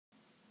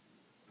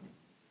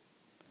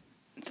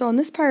So in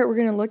this part, we're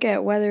going to look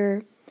at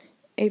whether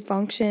a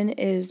function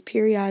is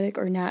periodic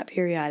or not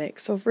periodic.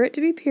 So for it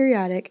to be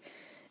periodic,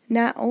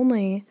 not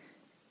only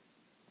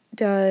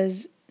do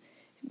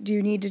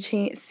you need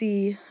to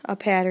see a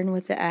pattern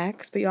with the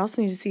x, but you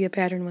also need to see a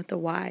pattern with the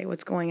y,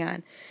 what's going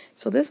on.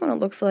 So this one, it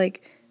looks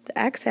like the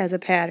x has a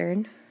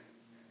pattern,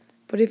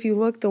 but if you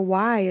look, the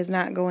y is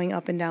not going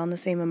up and down the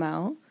same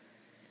amount.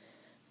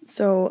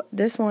 So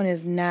this one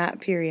is not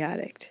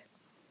periodic.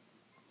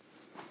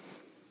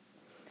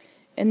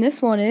 And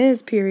this one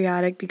is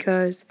periodic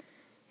because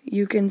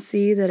you can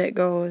see that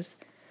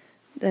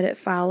it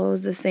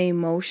follows the same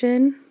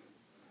motion.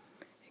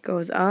 It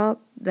goes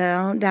up,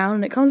 down, down,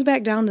 and it comes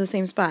back down to the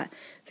same spot.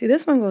 See,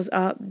 this one goes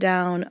up,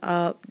 down,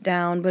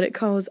 but it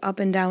goes up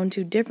and down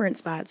to different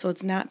spots, so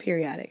it's not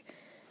periodic.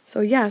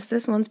 So yes,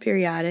 this one's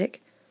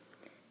periodic.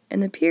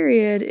 And the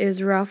period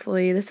is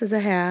roughly, this is a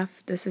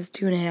half, this is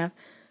 2.5,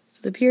 so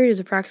the period is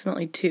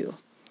approximately 2.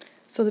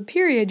 So the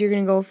period, you're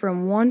going to go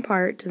from one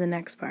part to the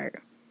next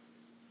part.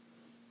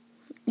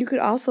 You could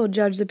also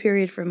judge the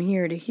period from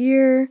here to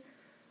here,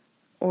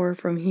 or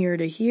from here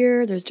to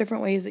here. There's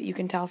different ways that you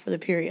can tell for the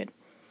period.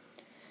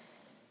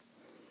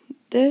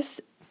 This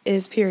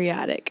is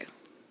periodic.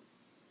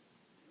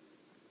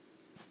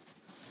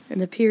 And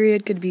the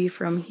period could be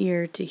from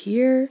here to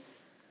here,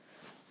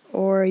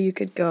 or you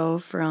could go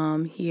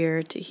from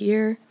here to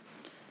here.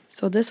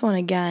 So this one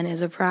again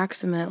is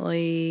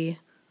approximately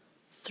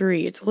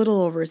 3. It's a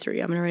little over 3.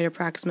 I'm going to write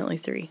approximately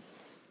 3.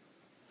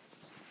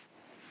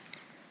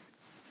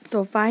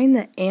 So find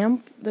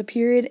the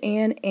period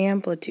and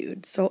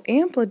amplitude. So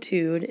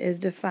amplitude is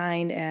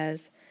defined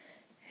as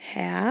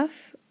half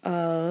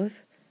of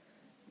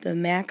the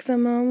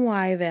maximum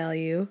y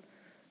value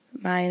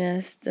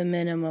minus the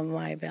minimum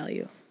y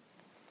value.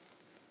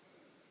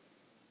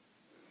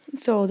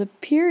 So the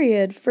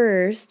period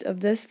first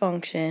of this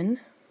function,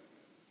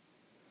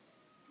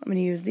 I'm going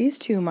to use these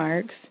 2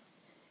 marks,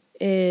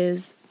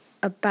 is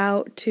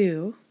about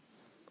 2.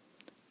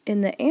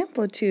 And the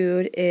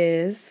amplitude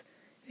is,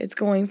 it's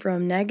going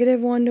from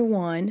 -1 to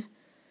 1,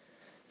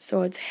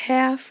 so it's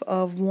half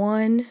of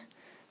 1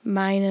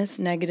 minus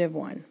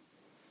 -1.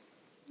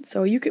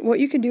 So what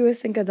you could do is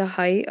think of the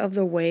height of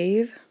the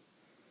wave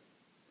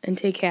and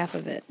take half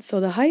of it. So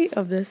the height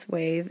of this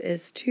wave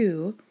is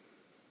 2,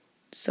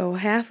 so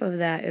half of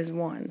that is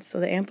 1, so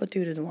the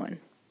amplitude is 1.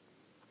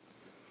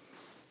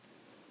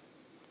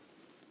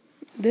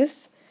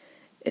 This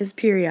is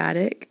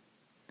periodic.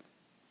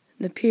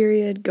 The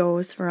period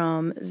goes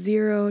from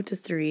 0 to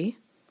 3.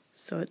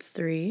 So it's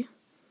 3.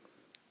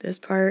 This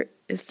part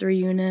is 3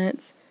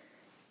 units.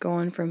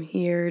 Going from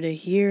here to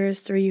here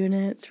is 3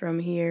 units. From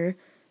here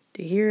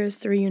to here is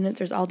 3 units.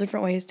 There's all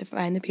different ways to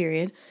find the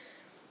period.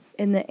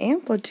 And the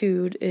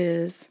amplitude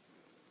is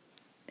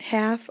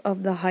half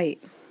of the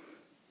height.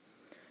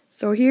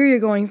 So here you're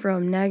going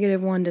from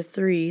 -1 to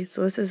 3.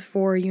 So this is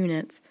 4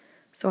 units.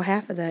 So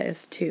half of that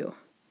is 2.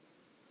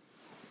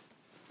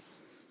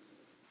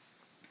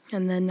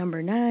 And then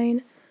number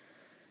 9,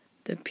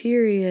 the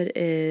period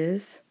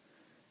is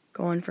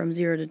going from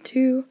 0 to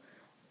 2,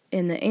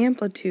 and the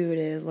amplitude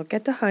is, look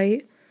at the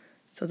height.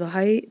 So the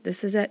height,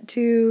 this is at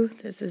 2,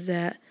 this is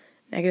at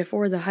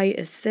 -4, the height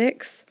is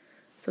 6,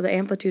 so the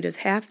amplitude is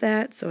half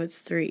that, so it's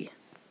 3.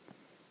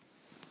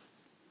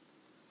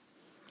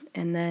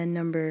 And then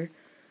number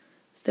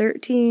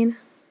 13,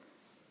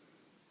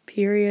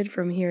 period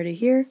from here to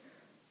here,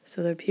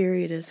 so the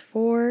period is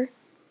 4.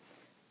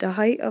 The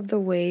height of the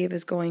wave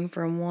is going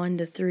from 1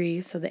 to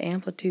 3, so the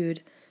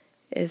amplitude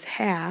is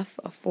half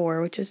of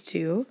 4, which is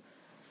 2.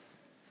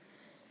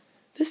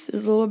 This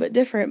is a little bit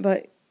different,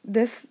 but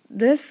this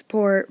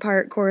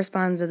part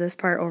corresponds to this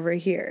part over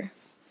here.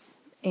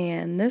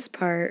 And this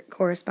part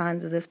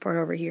corresponds to this part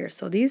over here.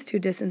 So these 2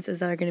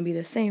 distances are going to be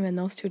the same, and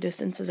those 2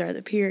 distances are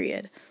the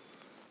period.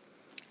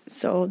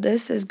 So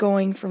this is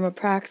going from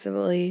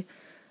approximately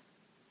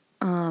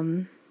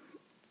 -1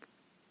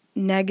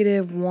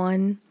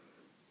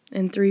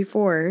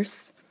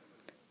 3/4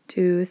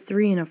 to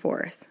 3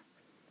 1/4.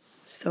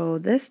 So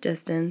this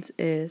distance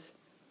is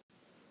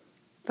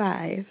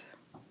 5.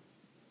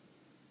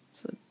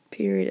 So the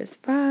period is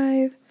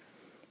 5.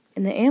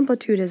 And the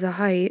amplitude is a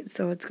height,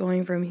 so it's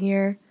going from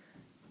here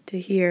to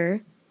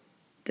here.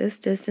 This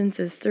distance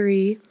is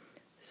 3,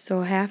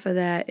 so half of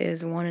that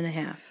is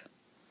 1.5,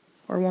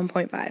 or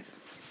 1.5.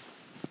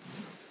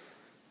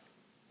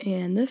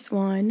 And this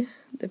one,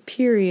 the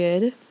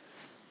period,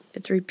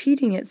 it's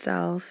repeating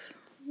itself.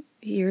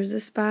 Here's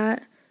the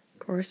spot,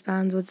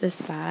 corresponds with this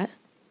spot.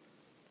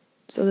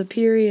 So the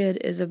period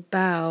is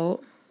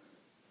about,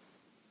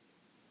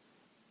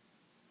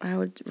 I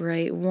would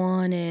write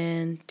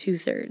 1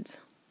 2/3.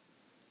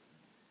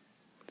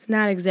 It's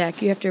not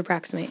exact, you have to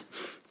approximate.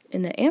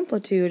 And the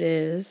amplitude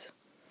is,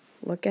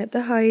 look at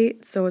the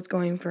height, so it's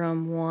going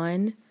from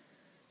 -1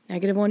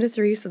 to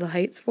 3, so the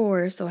height's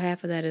 4, so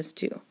half of that is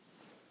 2.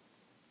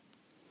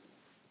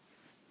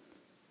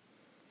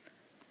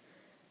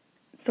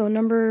 So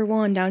number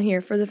 1 down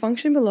here, for the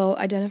function below,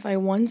 identify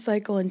one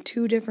cycle in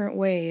 2 different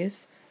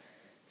ways.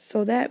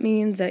 So that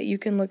means that you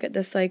can look at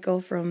the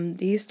cycle from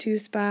these two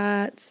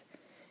spots.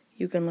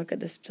 You can look at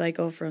the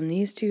cycle from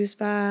these two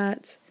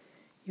spots.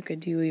 You could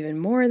do even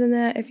more than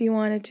that if you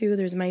wanted to.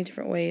 There's many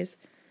different ways.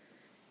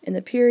 And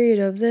the period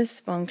of this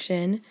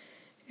function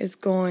is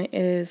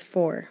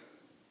 4.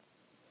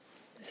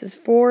 This is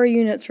 4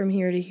 units from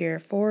here to here,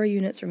 4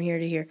 units from here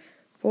to here,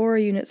 4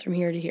 units from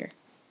here to here.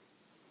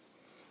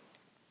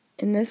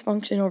 And this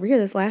function over here,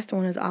 this last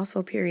one, is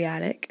also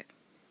periodic.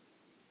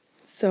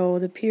 So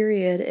the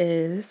period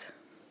is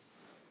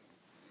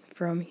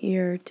from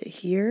here to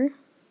here,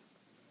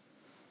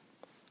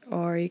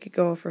 or you could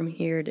go from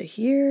here to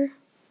here.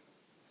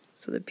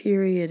 So the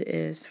period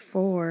is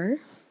 4.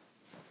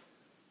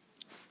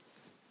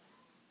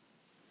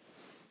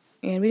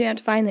 And we didn't have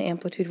to find the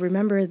amplitude.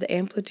 Remember, the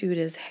amplitude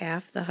is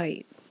half the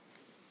height.